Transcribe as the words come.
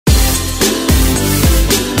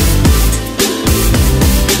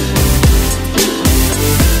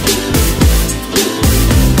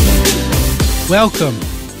Welcome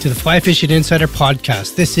to the Fly Fishing Insider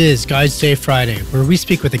Podcast. This is Guides Day Friday, where we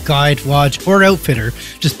speak with a guide, lodge, or outfitter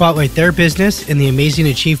to spotlight their business and the amazing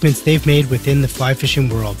achievements they've made within the fly fishing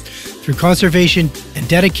world through conservation and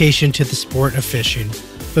dedication to the sport of fishing.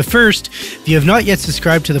 But first, if you have not yet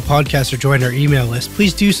subscribed to the podcast or joined our email list,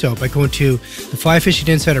 please do so by going to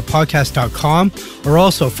theflyfishinginsiderpodcast.com or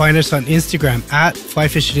also find us on Instagram at Fly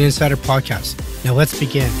Fishing Insider Podcast. Now let's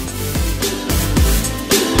begin.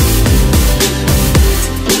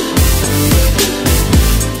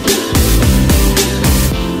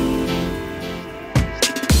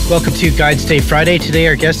 Welcome to Guides Day Friday. Today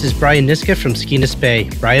our guest is Brian Niska from Skeena Spey.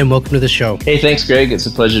 Brian, welcome to the show. Hey, thanks, Greg. It's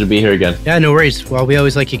a pleasure to be here again. Yeah, no worries. Well, we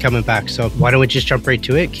always like you coming back, so why don't we just jump right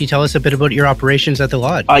to it? Can you tell us a bit about your operations at the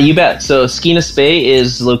lodge? You bet. So Skeena Spey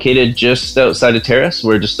is located just outside of Terrace.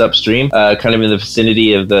 We're just upstream, kind of in the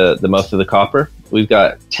vicinity of the mouth of the Copper. We've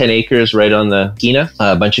got 10 acres right on the Skeena,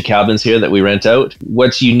 a bunch of cabins here that we rent out.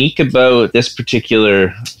 What's unique about this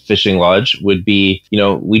particular fishing lodge would be,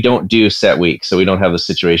 we don't do set weeks. So we don't have a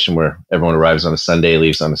situation where everyone arrives on a Sunday,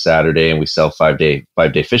 leaves on a Saturday, and we sell five-day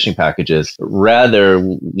fishing packages. Rather,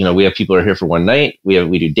 we have people who are here for one night.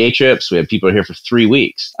 We do day trips. We have people who are here for 3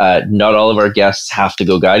 weeks. Not all of our guests have to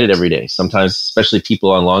go guided every day. Sometimes, especially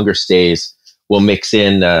people on longer stays, will mix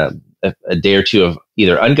in a day or two of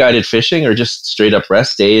either unguided fishing or just straight up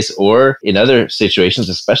rest days, or in other situations,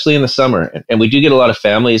 especially in the summer. And we do get a lot of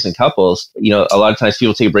families and couples. A lot of times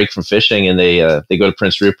people take a break from fishing and they go to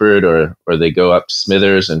Prince Rupert or they go up to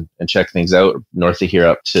Smithers and check things out north of here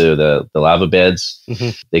up to the lava beds.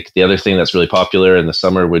 Mm-hmm. The other thing that's really popular in the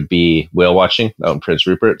summer would be whale watching out in Prince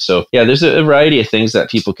Rupert. So yeah, there's a variety of things that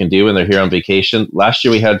people can do when they're here on vacation. Last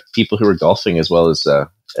year we had people who were golfing as well as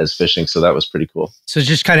fishing. So that was pretty cool. So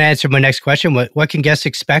just kind of answer my next question. What can guests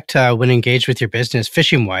expect when engaged with your business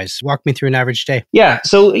fishing wise? Walk me through an average day. Yeah.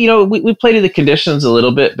 So, we play to the conditions a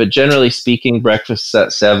little bit, but generally speaking, breakfast's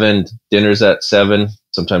at 7, dinner's at 7,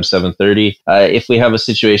 sometimes 7:30. If we have a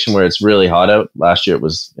situation where it's really hot out, last year it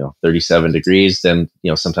was 37 degrees, then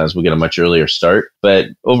sometimes we'll get a much earlier start. But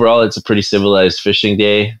overall, it's a pretty civilized fishing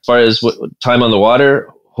day. As far as what time on the water,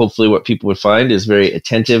 hopefully what people would find is very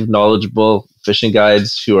attentive, knowledgeable fishing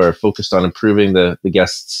guides who are focused on improving the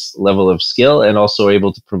guest's level of skill and also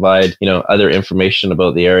able to provide, other information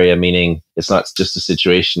about the area, meaning it's not just a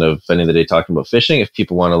situation of spending the day talking about fishing. If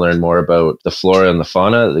people want to learn more about the flora and the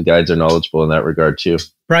fauna, the guides are knowledgeable in that regard too.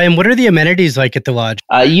 Brian, what are the amenities like at the lodge?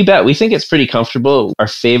 You bet. We think it's pretty comfortable. Our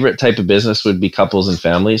favorite type of business would be couples and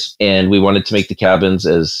families, and we wanted to make the cabins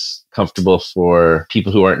as comfortable for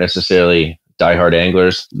people who aren't necessarily diehard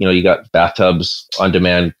anglers. You got bathtubs,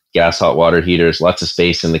 on-demand gas hot water heaters, lots of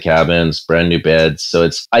space in the cabins, brand new beds. So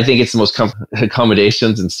I think it's the most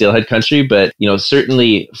accommodations in steelhead country. But,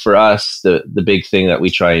 certainly for us, the big thing that we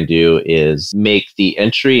try and do is make the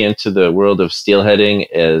entry into the world of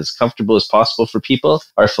steelheading as comfortable as possible for people.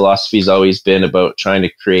 Our philosophy has always been about trying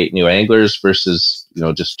to create new anglers versus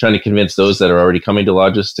just trying to convince those that are already coming to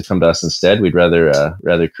lodges to come to us instead. We'd rather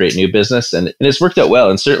create new business, and it's worked out well.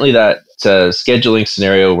 And certainly that scheduling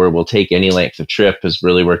scenario where we'll take any length of trip has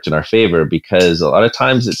really worked in our favor, because a lot of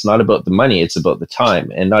times it's not about the money, it's about the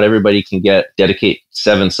time. And not everybody can dedicate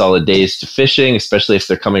 7 solid days to fishing, especially if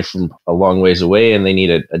they're coming from a long ways away and they need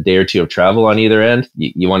a day or two of travel on either end.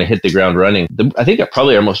 You want to hit the ground running. I think that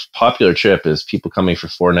probably our most popular trip is people coming for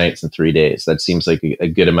 4 nights and 3 days. That seems like a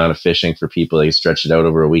good amount of fishing for people. They stretch it out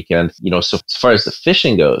over a weekend. So as far as the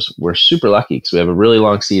fishing goes, we're super lucky because we have a really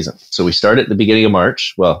long season. So we start at the beginning of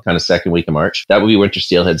March, kind of second week of March. That will be winter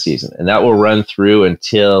steelhead season, and that will run through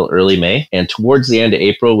until early May. And towards the end of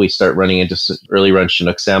April, we start running into early run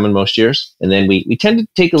Chinook salmon most years. And then we tend to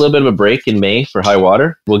take a little bit of a break in May for high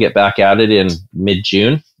water. We'll get back at it in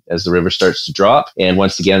mid-June as the river starts to drop. And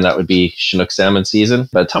once again, that would be Chinook salmon season.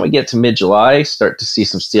 By the time we get to mid-July, start to see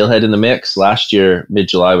some steelhead in the mix. Last year,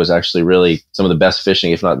 mid-July was actually really some of the best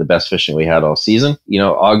fishing, if not the best fishing we had all season.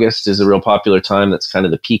 August is a real popular time. That's kind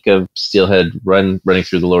of the peak of steelhead running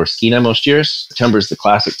through the lower Skeena most years. September is the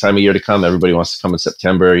classic time of year to come. Everybody wants to come in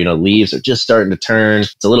September. Leaves are just starting to turn.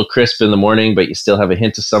 It's a little crisp in the morning, but you still have a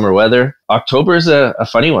hint of summer weather. October is a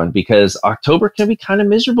funny one because October can be kind of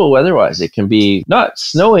miserable weather-wise. It can be not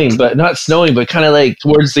snowing, but kind of like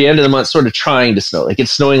towards the end of the month, sort of trying to snow. Like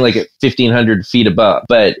it's snowing like at 1,500 feet above,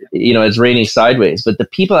 but it's raining sideways. But the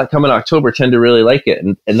people that come in October tend to really like it.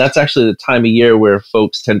 And that's actually the time of year where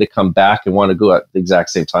folks tend to come back and want to go at the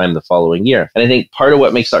exact same time the following year. And I think part of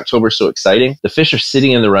what makes October so exciting, the fish are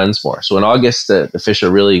sitting in the runs more. So in August, the fish are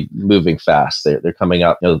really moving fast. They're coming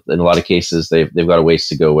up. In a lot of cases, they've got a ways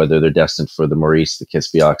to go, whether they're destined for the Maurice, the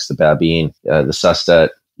Kispiox, the Babine, the Sustat.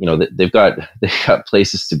 they've got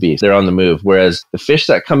places to be. They're on the move. Whereas the fish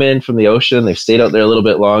that come in from the ocean, they've stayed out there a little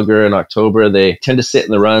bit longer in October. They tend to sit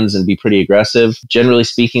in the runs and be pretty aggressive. Generally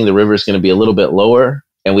speaking, the river is going to be a little bit lower,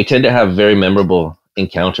 and we tend to have very memorable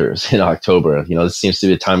encounters in October. This seems to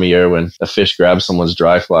be a time of year when a fish grabs someone's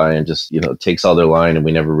dry fly and just, takes all their line, and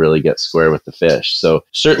we never really get square with the fish. So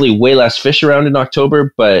certainly way less fish around in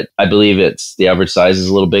October, but I believe the average size is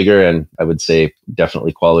a little bigger, and I would say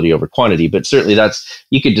definitely quality over quantity. But certainly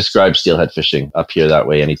you could describe steelhead fishing up here that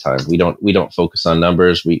way anytime. We don't focus on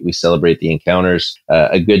numbers. We celebrate the encounters.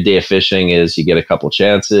 A good day of fishing is you get a couple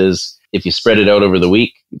chances. If you spread it out over the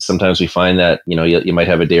week, sometimes we find that, you might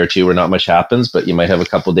have a day or two where not much happens, but you might have a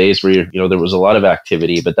couple days where, there was a lot of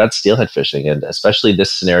activity, but that's steelhead fishing. And especially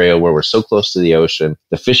this scenario where we're so close to the ocean,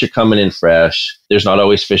 the fish are coming in fresh. There's not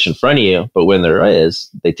always fish in front of you, but when there is,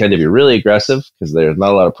 they tend to be really aggressive because there's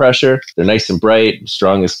not a lot of pressure. They're nice and bright,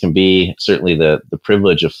 strong as can be. Certainly the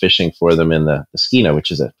privilege of fishing for them in the Skeena,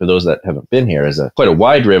 which is, for those that haven't been here, is quite a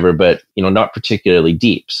wide river, but, not particularly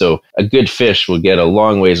deep. So a good fish will get a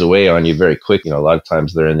long ways away on you very quick. A lot of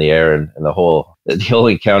times they're in the air, and the whole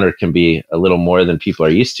encounter can be a little more than people are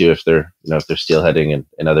used to if they're steelheading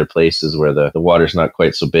in other places where the water's not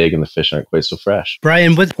quite so big and the fish aren't quite so fresh.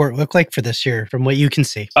 Brian, what's it look like for this year from what you can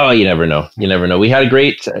see? Oh, you never know. We had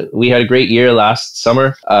a great year last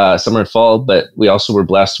summer and fall, but we also were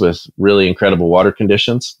blessed with really incredible water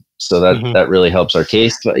conditions. So that really helps our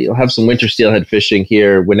case. But you'll have some winter steelhead fishing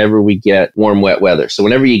here whenever we get warm, wet weather. So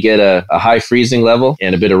whenever you get a high freezing level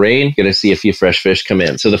and a bit of rain, you're going to see a few fresh fish come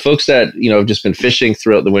in. So the folks that, have just been fishing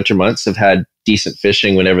throughout the winter months have had decent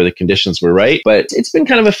fishing whenever the conditions were right. But it's been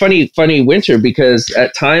kind of a funny winter because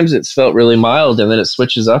at times it's felt really mild and then it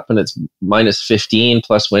switches up and it's minus 15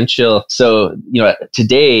 plus wind chill. So,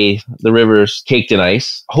 today the river's caked in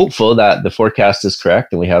ice. Hopeful that the forecast is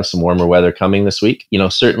correct and we have some warmer weather coming this week.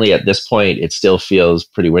 Certainly at this point, it still feels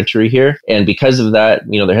pretty wintry here. And because of that,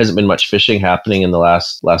 there hasn't been much fishing happening in the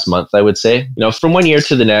last month, I would say. From one year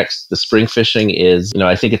to the next, the spring fishing is,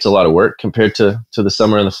 I think it's a lot of work compared to the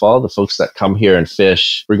summer and the fall. The folks that come here and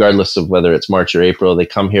fish, regardless of whether it's March or April, they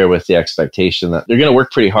come here with the expectation that they're going to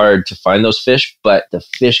work pretty hard to find those fish, but the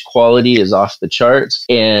fish quality is off the charts.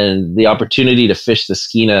 And the opportunity to fish the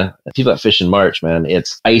Skeena, people that fish in March, man,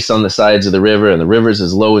 it's ice on the sides of the river and the river's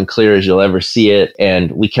as low and clear as you'll ever see it.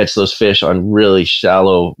 And we catch those fish on really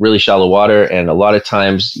shallow water. And a lot of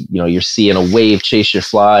times, you're seeing a wave chase your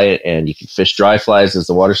fly and you can fish dry flies as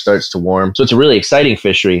the water starts to warm. So it's a really exciting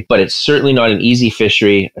fishery, but it's certainly not an easy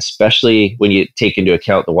fishery, especially when you take into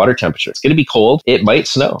account the water temperature. It's going to be cold. It might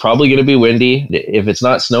snow. Probably going to be windy. If it's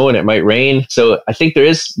not snowing, it might rain. So I think there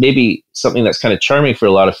is maybe something that's kind of charming for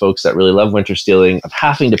a lot of folks that really love winter stealing, of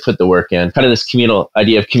having to put the work in, kind of this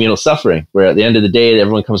idea of communal suffering, where at the end of the day,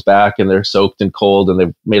 everyone comes back and they're soaked and cold and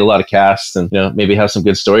they've made a lot of casts and, maybe have some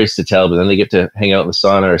good stories to tell, but then they get to hang out in the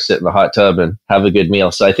sauna or sit in the hot tub and have a good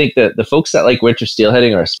meal. So I think that the folks that like winter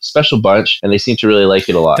steelheading are a special bunch and they seem to really like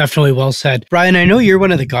it a lot. Definitely well said. Brian, I know you're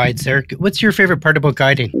one of the guides there. What's your favorite part about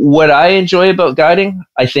guiding? What I enjoy about guiding,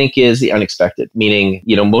 I think, is the unexpected, meaning,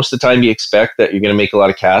 most of the time you expect that you're going to make a lot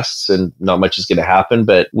of casts and not much is going to happen.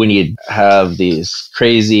 But when you have these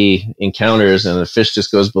crazy encounters and the fish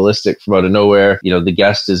just goes ballistic from out of nowhere, the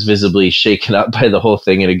guest is visibly shaken up by the whole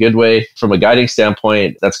thing in a good way. From a guiding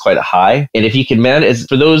standpoint, that's quite a high. And if you can manage,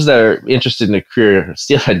 for those that are interested in a career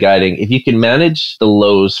steelhead guiding, if you can manage the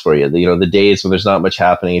lows for you, the days when there's not much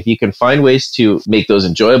happening, if you can find ways to make those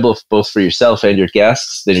enjoyable both for yourself and your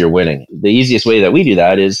guests, then you're winning. The easiest way that we do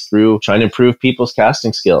that is through trying to improve people's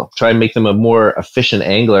casting skill, try and make them a more efficient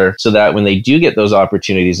angler so that when they do get those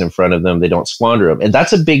opportunities in front of them, they don't squander them. And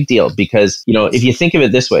that's a big deal because, if you think of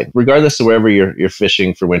it this way, regardless of wherever you're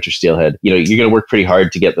fishing for winter steelhead, you're going to work pretty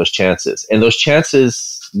hard to get those chances. And those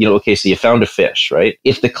chances, okay, so you found a fish, right?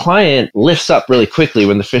 If the client lifts up really quickly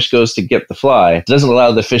when the fish goes to get the fly, doesn't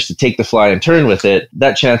allow the fish to take the fly and turn with it,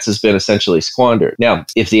 that chance has been essentially squandered. Now,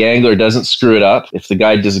 if the angler doesn't screw it up, if the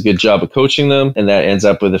guide does a good job of coaching them and that ends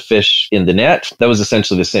up with a fish in the net, that was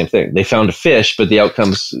essentially the same thing. They found a fish, but the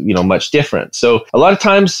outcome's, much different. So a lot of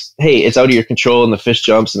times, hey, it's out of your control and the fish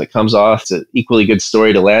jumps and it comes off. It's an equally good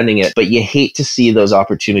story to landing it, but you hate to see those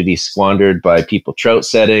opportunities squandered by people trout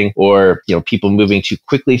setting or, people moving too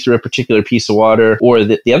quickly quickly through a particular piece of water. Or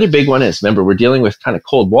the other big one is, remember, we're dealing with kind of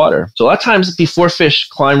cold water. So a lot of times before fish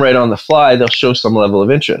climb right on the fly, they'll show some level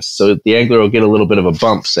of interest. So the angler will get a little bit of a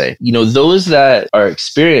bump, say. Those that are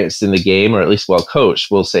experienced in the game, or at least well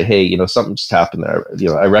coached, will say, hey, something just happened there.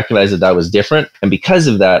 I recognize that was different. And because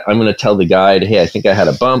of that, I'm going to tell the guide, hey, I think I had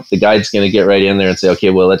a bump. The guide's going to get right in there and say, okay,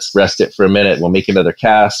 well, let's rest it for a minute. We'll make another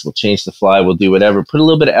cast. We'll change the fly. We'll do whatever. Put a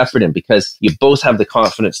little bit of effort in, because you both have the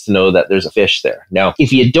confidence to know that there's a fish there. Now,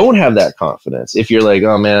 if you don't have that confidence, if you're like,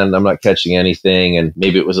 oh man, I'm not catching anything, and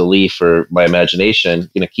maybe it was a leaf or my imagination,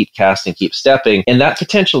 keep casting, keep stepping, and that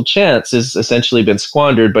potential chance has essentially been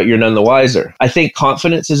squandered, but you're none the wiser. I think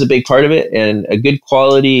confidence is a big part of it, and a good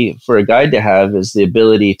quality for a guide to have is the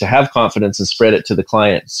ability to have confidence and spread it to the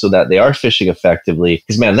client so that they are fishing effectively.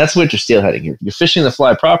 Because man, that's winter steelheading. You're fishing the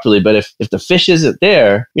fly properly, but if the fish isn't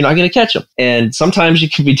there, you're not going to catch them. And sometimes you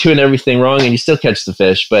could be doing everything wrong and you still catch the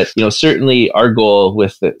fish. But certainly our goal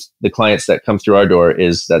with the clients that come through our door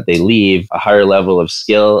is that they leave a higher level of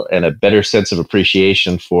skill and a better sense of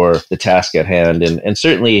appreciation for the task at hand. And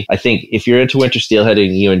certainly, I think if you're into winter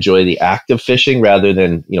steelheading, you enjoy the act of fishing rather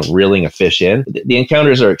than reeling a fish in. The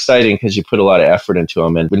encounters are exciting because you put a lot of effort into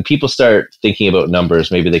them. And when people start thinking about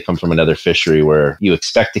numbers, maybe they come from another fishery where you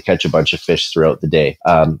expect to catch a bunch of fish throughout the day,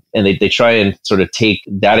 and they try and sort of take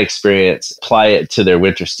that experience, apply it to their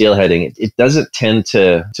winter steelheading. It doesn't tend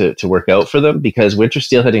to work out for them, because winter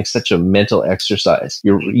steelheading is such a mental exercise.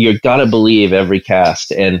 You gotta believe every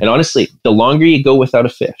cast, and honestly, the longer you go without a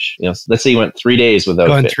fish, let's say you went 3 days without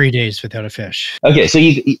a fish. 3 days without a fish. Okay, so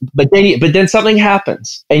but then something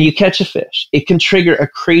happens and you catch a fish. It can trigger a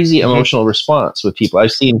crazy emotional response with people.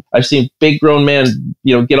 I've seen big grown men,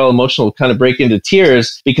 get all emotional, kind of break into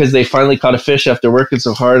tears because they finally caught a fish after working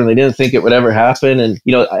so hard and they didn't think it would ever happen. And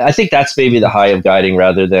I think that's maybe the high of guiding,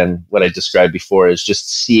 rather than what I described before, is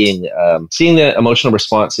just seeing the emotional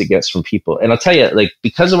response it gets from people. And I'll tell you,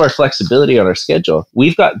 because of our flexibility on our schedule,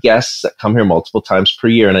 we've got guests that come here multiple times per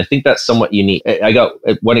year, and I think that's somewhat unique. I got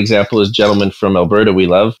one example is a gentleman from Alberta we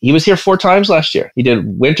love. He was here 4 times last year. He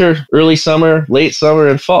did winter, early summer, late summer,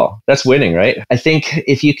 and fall. That's winning, right? I think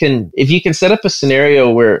if you can set up a scenario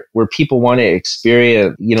where people want to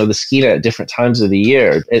experience, the Skeena at different times of the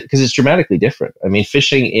year, because it's dramatically different. I mean,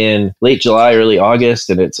 fishing in late July, early August,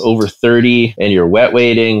 and it's over 30, and you're wet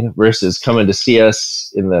wading, versus coming to see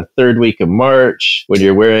us in the 3rd week of March when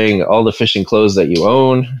you're wearing all the fishing clothes that you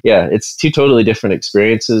own. Yeah, it's 2 totally different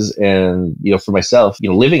experiences. And, for myself,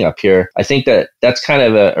 living up here, I think that's kind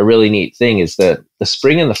of a really neat thing, is that the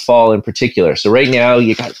spring and the fall in particular. So right now,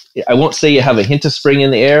 I won't say you have a hint of spring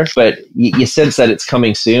in the air, but you sense that it's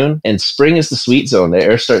coming soon. And spring is the sweet zone. The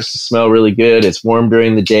air starts to smell really good. It's warm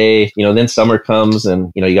during the day. Then summer comes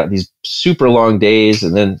and, you got these super long days,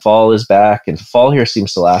 and then fall is back. And fall here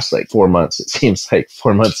seems to last like 4 months. It seems like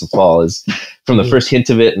 4 months of fall is from the first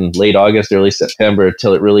hint of it in late August, early September,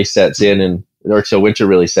 till it really sets in, or till winter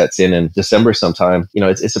really sets in December sometime.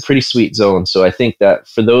 It's a pretty sweet zone. So I think that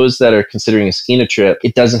for those that are considering a Skeena trip,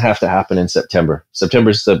 it doesn't have to happen in September.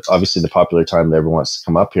 September is obviously the popular time that everyone wants to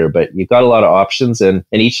come up here, but you've got a lot of options, and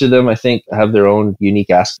each of them, I think, have their own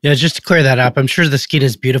unique aspects. Yeah, just to clear that up, I'm sure the Skeena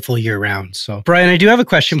is beautiful year round. So Brian, I do have a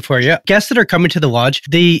question for you. Guests that are coming to the lodge,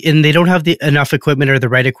 they don't have enough equipment or the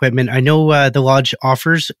right equipment. I know the lodge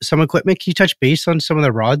offers some equipment. Can you touch base on some of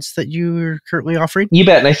the rods that you're currently offering? You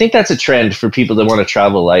bet. And I think that's a trend for people that want to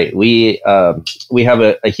travel light. We have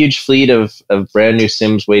a huge fleet of brand new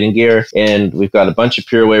Sims wading gear, and we've got a bunch of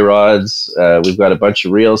Pieroway rods. We've got a bunch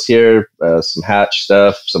of reels here, some Hatch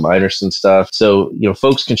stuff, some Einerson stuff. So,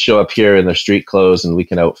 folks can show up here in their street clothes and we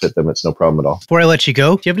can outfit them. It's no problem at all. Before I let you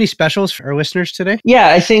go, do you have any specials for our listeners today? Yeah,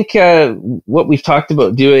 I think what we've talked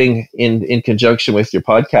about doing in conjunction with your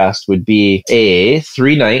podcast would be a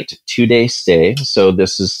 3-night, 2-day stay. So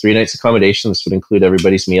this is 3 nights accommodation. This would include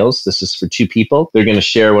everybody's meals. This is for 2 people. They're going to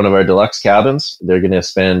share one of our deluxe cabins. They're going to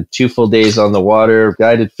spend 2 full days on the water,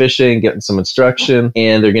 guided fishing, getting some instruction,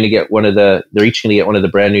 and they're going to get they're each going to get one of the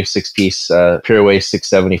brand new 6-piece Pieroway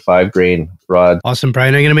 675 grain rod. Awesome,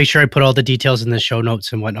 Brian. I'm going to make sure I put all the details in the show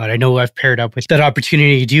notes and whatnot. I know I've paired up with that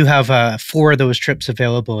opportunity. You do have 4 of those trips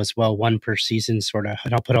available as well, 1 per season, sort of,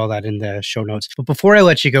 and I'll put all that in the show notes. But before I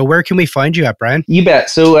let you go, where can we find you at, Brian? You bet.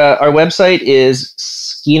 So our website is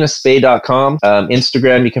skeenaspey.com.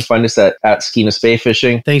 Instagram, you can find us at Skeena Spey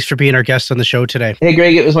Fishing. Thanks for being our guest on the show today. Hey,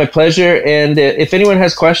 Greg, it was my pleasure. And if anyone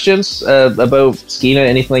has questions about Skeena,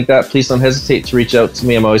 anything like that, please don't hesitate to reach out to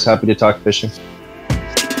me. I'm always happy to talk fishing.